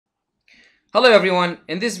Hello everyone,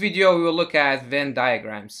 in this video we will look at Venn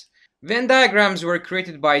diagrams. Venn diagrams were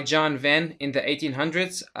created by John Venn in the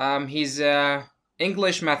 1800s. He's an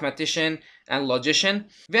English mathematician and logician.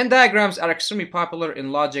 Venn diagrams are extremely popular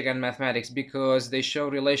in logic and mathematics because they show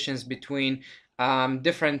relations between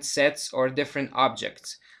different sets or different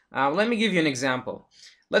objects. Let me give you an example.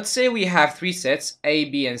 Let's say we have three sets, A,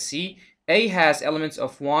 B, and C. A has elements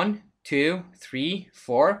of 1, 2, 3,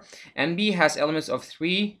 4, and B has elements of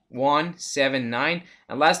 3, 1, 7, 9,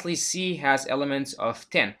 and lastly C has elements of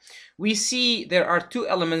 10. We see there are two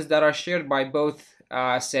elements that are shared by both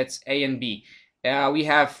sets A and B. We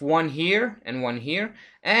have one here and one here,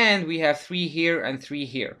 and we have 3 here and 3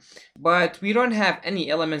 here. But we don't have any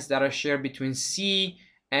elements that are shared between C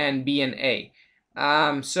and B and A.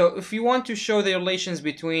 So if you want to show the relations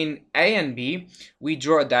between A and B, we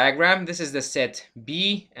draw a diagram. This is the set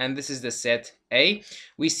B and this is the set A.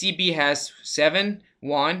 We see B has 7,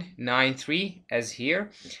 1, 9, 3 as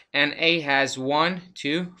here, and A has 1,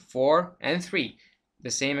 2, 4, and 3,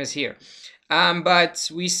 the same as here.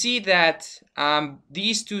 But we see that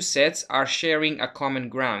these two sets are sharing a common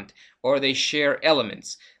ground, or they share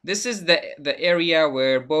elements. This is the area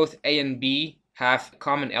where both A and B have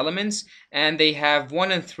common elements, and they have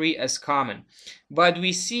 1 and 3 as common. But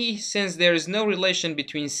we see, since there is no relation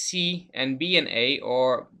between C and B and A,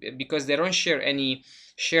 or because they don't share any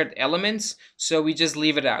shared elements, so we just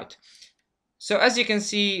leave it out. So as you can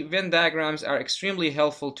see, Venn diagrams are extremely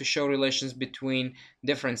helpful to show relations between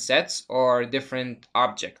different sets or different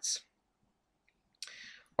objects.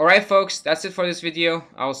 Alright folks, that's it for this video.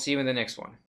 I'll see you in the next one.